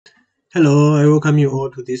Hello, I welcome you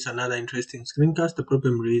all to this another interesting screencast. The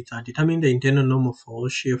problem reads, determine the internal normal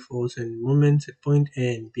force, shear force, and moments at point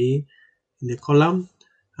A and B in the column.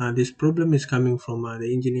 This problem is coming from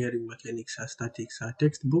the Engineering Mechanics Statics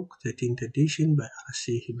textbook, 13th edition by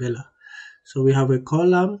R.C. Hibbeler. So we have a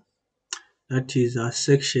column that is a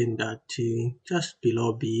section that just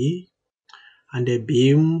below B, and a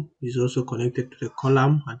beam is also connected to the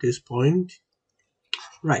column at this point.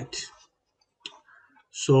 Right.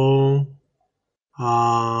 So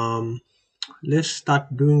let's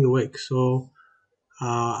start doing the work. So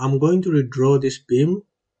I'm going to redraw this beam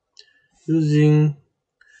using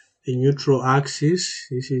the neutral axis.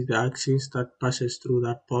 This is the axis that passes through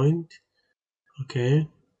that point. Okay,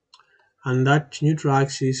 and that neutral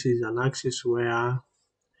axis is an axis where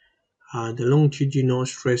the longitudinal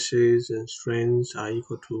stresses and strains are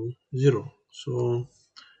equal to 0. So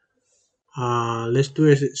let's do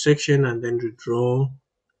a section and then redraw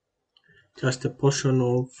just a portion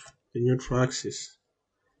of the neutral axis.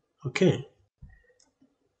 Okay,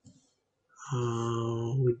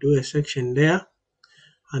 we do a section there,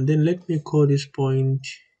 and then let me call this point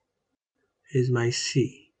is my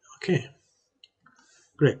C. Okay,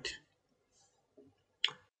 great.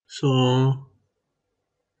 So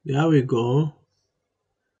there we go.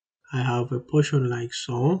 I have a portion like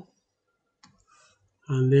so,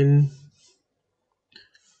 and then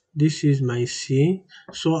this is my C.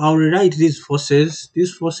 So I'll rewrite these forces.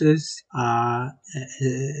 These forces are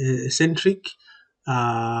eccentric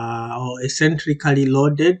or eccentrically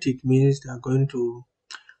loaded. It means they are going to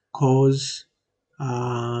cause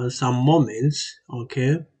some moments,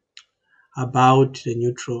 okay, about the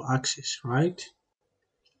neutral axis, right?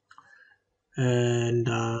 And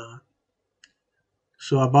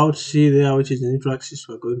so about C there, which is the neutral axis,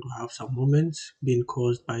 we're going to have some moments being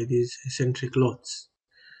caused by these eccentric loads.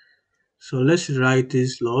 So let's write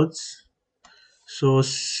these loads. So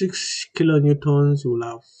 6 kilonewtons will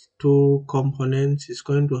have two components. It's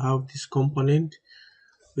going to have this component,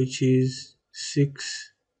 which is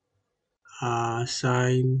 6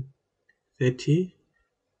 sine 30,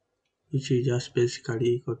 which is just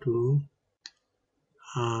basically equal to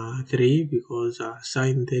 3, because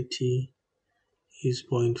sine 30 is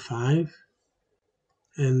 0.5.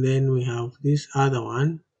 And then we have this other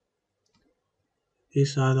one,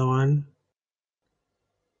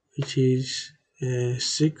 which is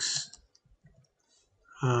 6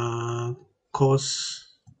 cos,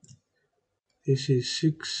 this is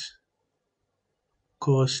 6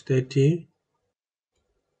 cos 30.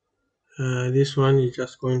 This one is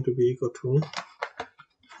just going to be equal to,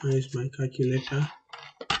 where is my calculator?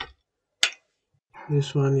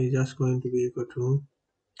 This one is just going to be equal to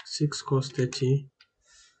 6 cos 30.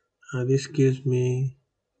 This gives me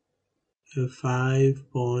a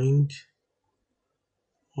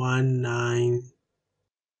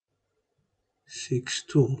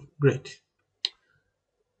 5.1962. Great.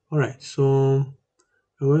 Alright, so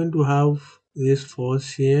we're going to have this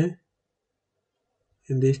force here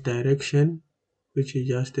in this direction, which is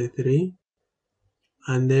just a 3,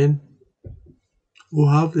 and then we'll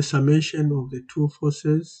have the summation of the two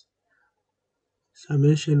forces.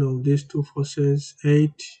 Summation of these two forces,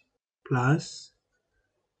 8 plus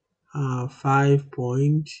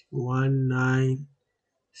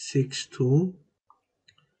 5.1962.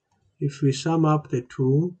 If we sum up the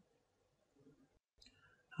two,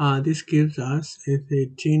 this gives us a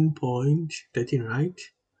 13.13, right?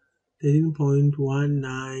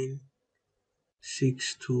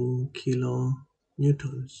 13.1962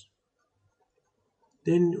 kilonewtons.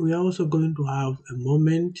 Then we are also going to have a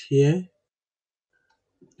moment here.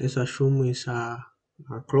 Let's assume it's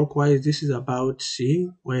clockwise. This is about C,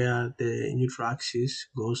 where the neutral axis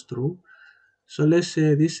goes through. So let's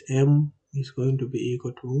say this M is going to be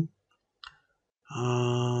equal to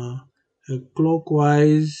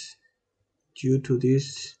clockwise due to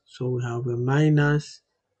this. So we have a minus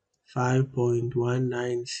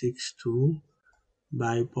 5.1962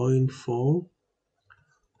 by 0.4,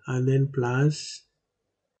 and then plus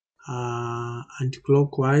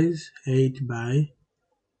anti-clockwise 8 by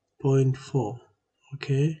 0.4.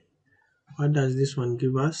 Okay, what does this one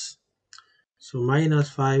give us? So minus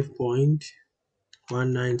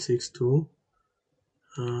 5.1962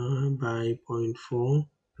 by 0.4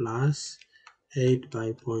 plus 8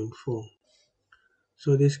 by 0.4.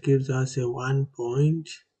 So this gives us a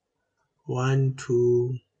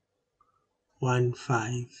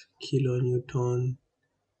 1.1215 kilonewton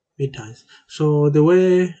meters. So the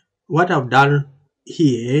way, what I've done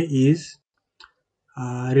here is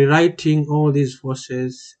rewriting all these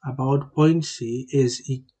forces about point C is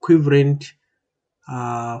equivalent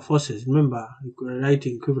forces. Remember, you could write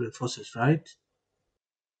equivalent forces, right?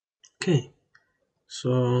 Okay,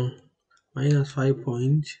 so minus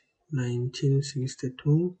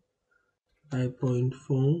 5.1962 by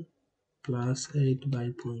 0.4 plus 8 by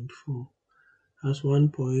 0.4. That's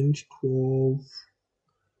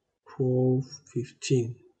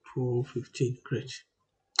 1.1215. Great.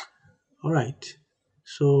 All right.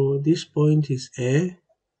 So this point is A,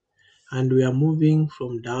 and we are moving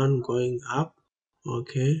from down going up.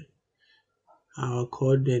 Okay. Our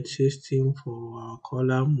coordinate system for our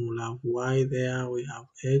column will have Y there, we have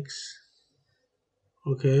X.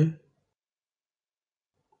 Okay.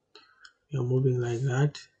 We are moving like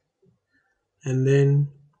that. And then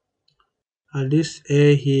at this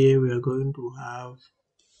A here, we are going to have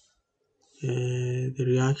the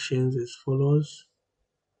reactions as follows.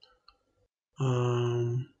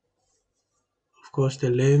 Of course, the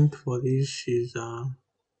length for this is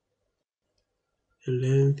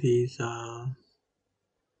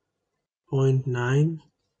 0.9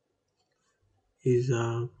 is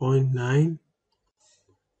 0.9,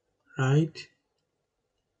 right?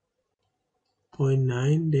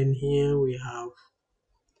 0.9. Then here we have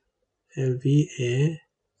a VA.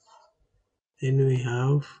 Then we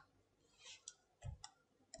have,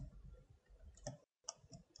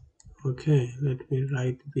 okay, let me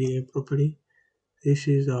write VA properly. This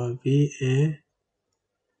is our VA.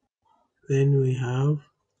 Then we have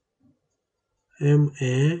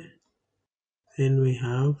MA. Then we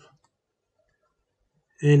have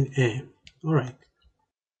NA. All right.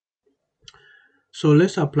 So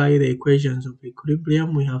let's apply the equations of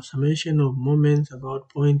equilibrium. We have summation of moments about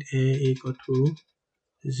point A equal to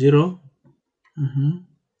 0.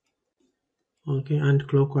 Okay, and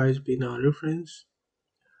clockwise being our reference.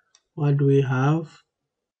 What do we have?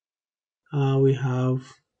 We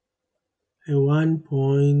have a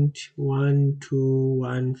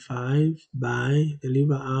 1.1215 by the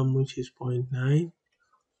lever arm, which is 0.9.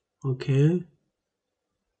 Okay.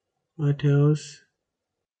 What else?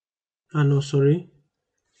 No, sorry.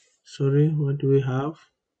 What do we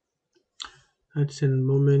have? That's a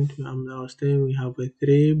moment. I was saying we have a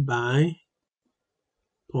 3 by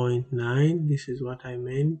 0.9. This is what I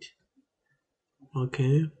meant.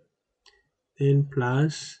 Okay. Then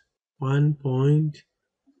plus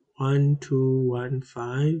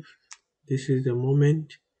 1.1215. This is the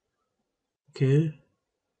moment. Okay.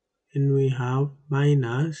 And we have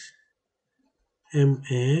minus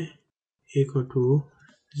MA equal to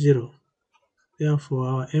 0. Therefore,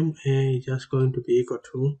 our MA is just going to be equal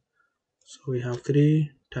to, so we have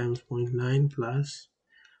 3 times 0.9 plus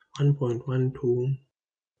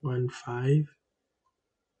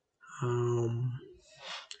 1.1215.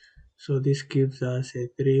 So this gives us a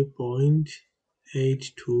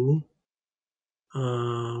 3.8215.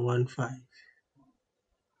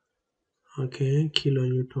 Okay,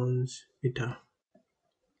 kilonewtons meter.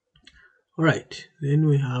 Alright, then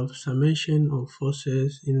we have summation of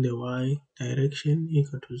forces in the y direction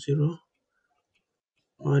equal to 0.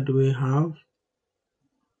 What do we have?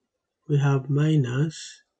 We have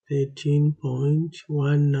minus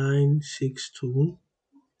 13.1962,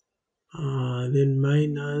 then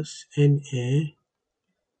minus NA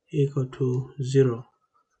equal to 0.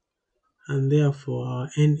 And therefore our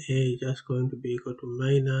NA is just going to be equal to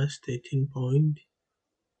minus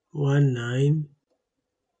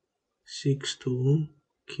 13.1962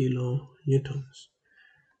 kilonewtons.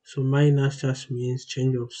 So minus just means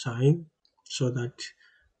change of sign, so that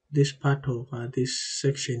this part of this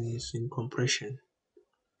section is in compression.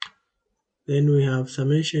 Then we have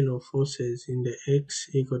summation of forces in the x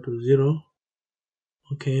equal to 0.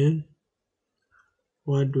 Okay.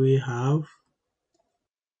 What do we have?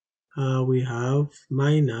 We have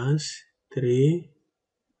minus 3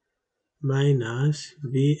 minus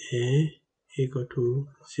VA equal to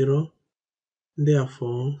 0.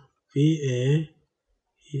 Therefore, VA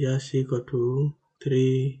is just equal to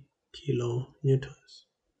 3 kilonewtons.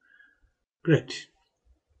 Great.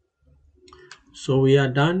 So we are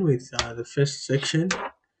done with the first section.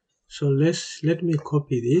 So let me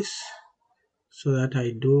copy this so that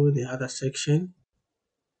I do the other section.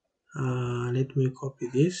 Let me copy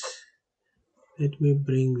this. Let me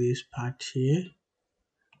bring this part here.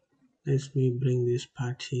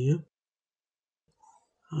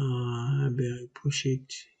 Maybe I push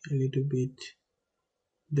it a little bit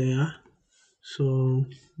there. So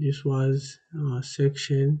this was our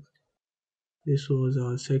section. This was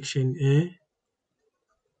our section A.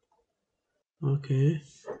 Okay.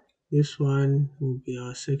 This one will be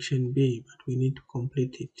our section B, but we need to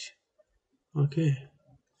complete it. Okay.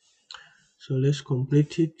 So let's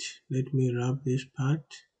complete it. Let me wrap this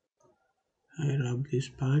part. I rub this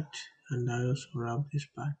part and I also rub this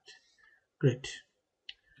part. Great.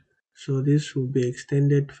 So this will be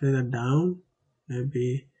extended further down,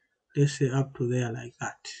 maybe let's say up to there like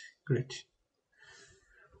that. Great.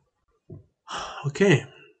 Okay,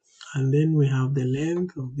 and then we have the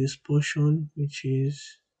length of this portion, which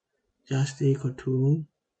is just equal to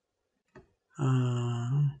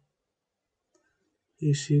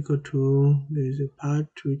there is a part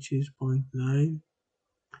which is 0.9.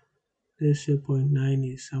 Let's say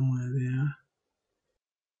 0.9 is somewhere there.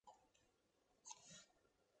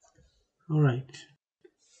 All right.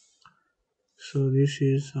 So this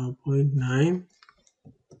is our 0.9.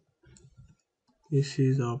 This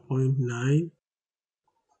is our 0.9.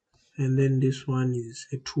 And then this one is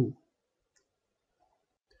a 2.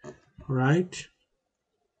 All right.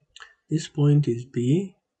 This point is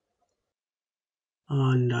B.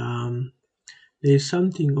 And there is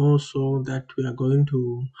something also that we are going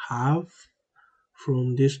to have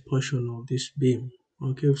from this portion of this beam.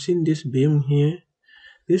 Okay, we've seen this beam here.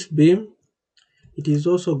 This beam, it is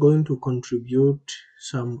also going to contribute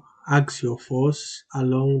some axial force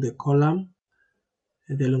along the column,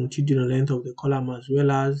 the longitudinal length of the column, as well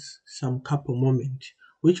as some couple moment,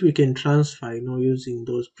 which we can transfer, using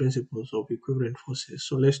those principles of equivalent forces.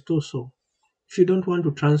 So let's do so. If you don't want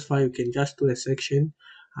to transfer, you can just do a section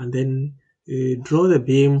and then draw the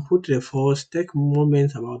beam, put the force, take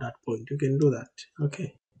moments about that point. You can do that.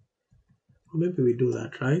 Okay. Or maybe we do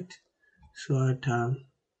that, right? So that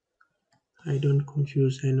I don't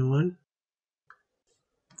confuse anyone.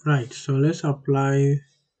 Right, so let's apply.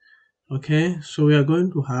 Okay, so we are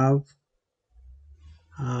going to have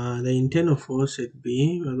the internal force at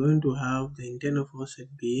B. We're going to have the internal force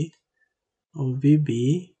at B of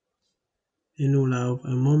VB. Then we'll have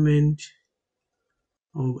a moment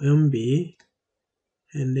of MB,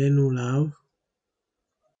 and then we'll have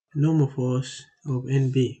normal force of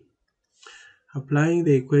NB. Applying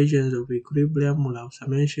the equations of equilibrium, we'll have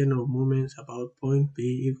summation of moments about point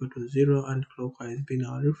B equal to 0 and clockwise being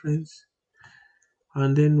our reference.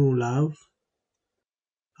 And then we'll have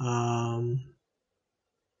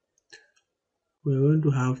we're going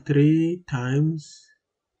to have 3 times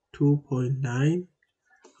 2.9.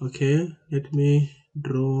 Okay, let me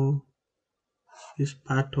draw this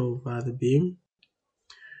part of the beam.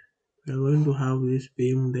 We're going to have this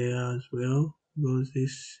beam there as well, because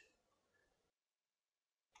this.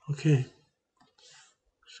 Okay,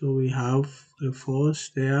 so we have a force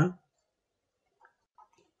there,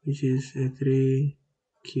 which is 3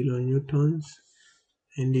 kilonewtons,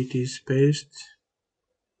 and it is spaced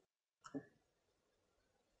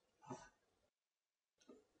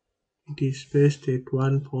at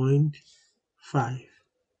 1.5.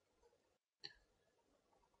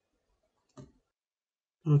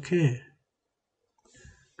 Okay,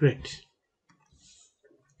 great.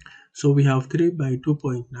 So we have 3 by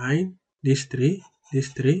 2.9, this 3,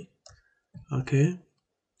 okay,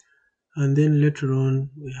 and then later on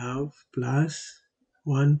we have plus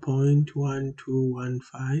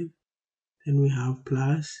 1.1215, then we have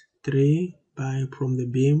plus 3 from the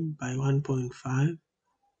beam by 1.5,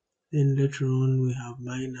 then later on we have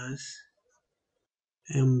minus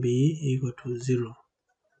MB equal to 0.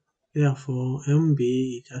 Therefore MB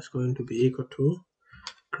is just going to be equal to,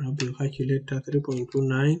 grab your calculator,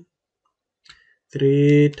 3.29,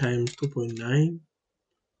 3 times 2.9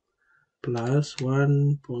 plus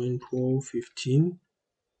 1.415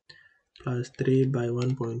 plus 3 by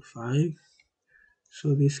 1.5.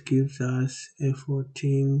 So this gives us a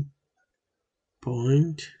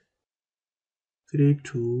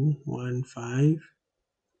 14.3215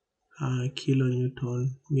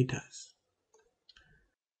 kilonewton meters.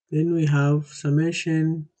 Then we have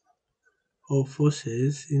summation of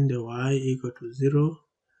forces in the y equal to 0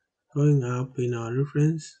 going up in our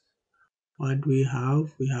reference. What we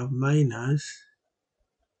have minus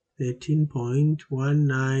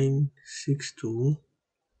 13.1962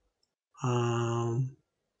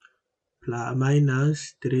 plus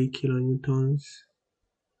minus 3 kilonewtons,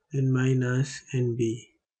 and minus NB,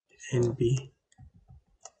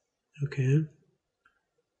 okay,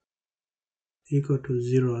 equal to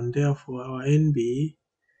 0, and therefore our NB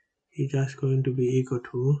is just going to be equal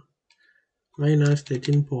to minus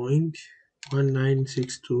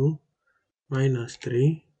 13.1962 minus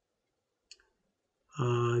 3.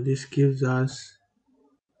 This gives us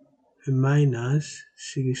a minus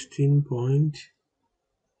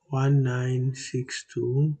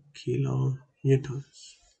 16.1962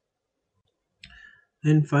 kilonewtons.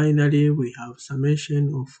 Then finally we have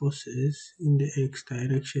summation of forces in the x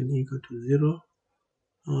direction equal to 0.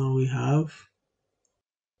 We have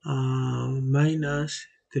minus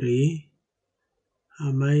 3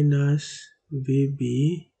 minus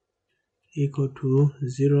VB equal to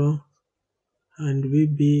 0, and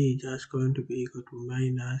VB is just going to be equal to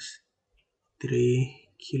minus 3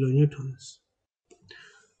 kilonewtons.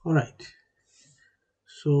 Alright,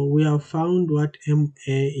 so we have found what MA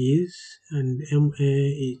is, and MA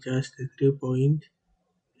is just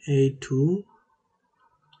 3.82,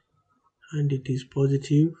 and it is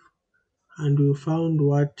positive. And we found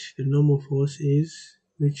what the normal force is,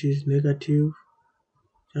 which is negative,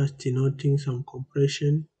 just denoting some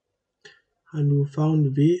compression. And we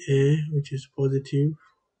found VA, which is positive,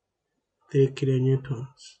 3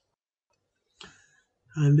 kilonewtons.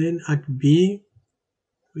 And then at B,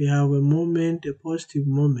 we have a moment, a positive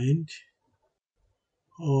moment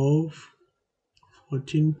of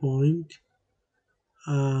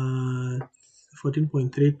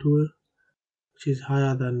 14.32, which is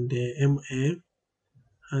higher than the MA.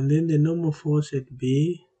 And then the normal force at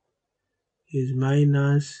B is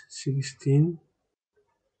minus 16.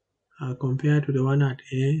 Compared to the one at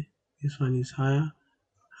A, this one is higher.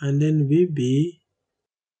 And then VB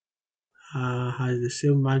has the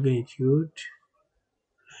same magnitude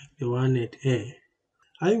like the one at A.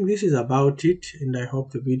 I think this is about it, and I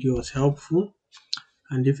hope the video was helpful.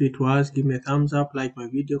 And if it was, give me a thumbs up, like my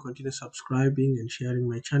video, continue subscribing and sharing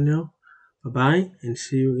my channel. Bye bye, and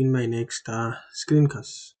see you in my next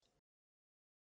screencast.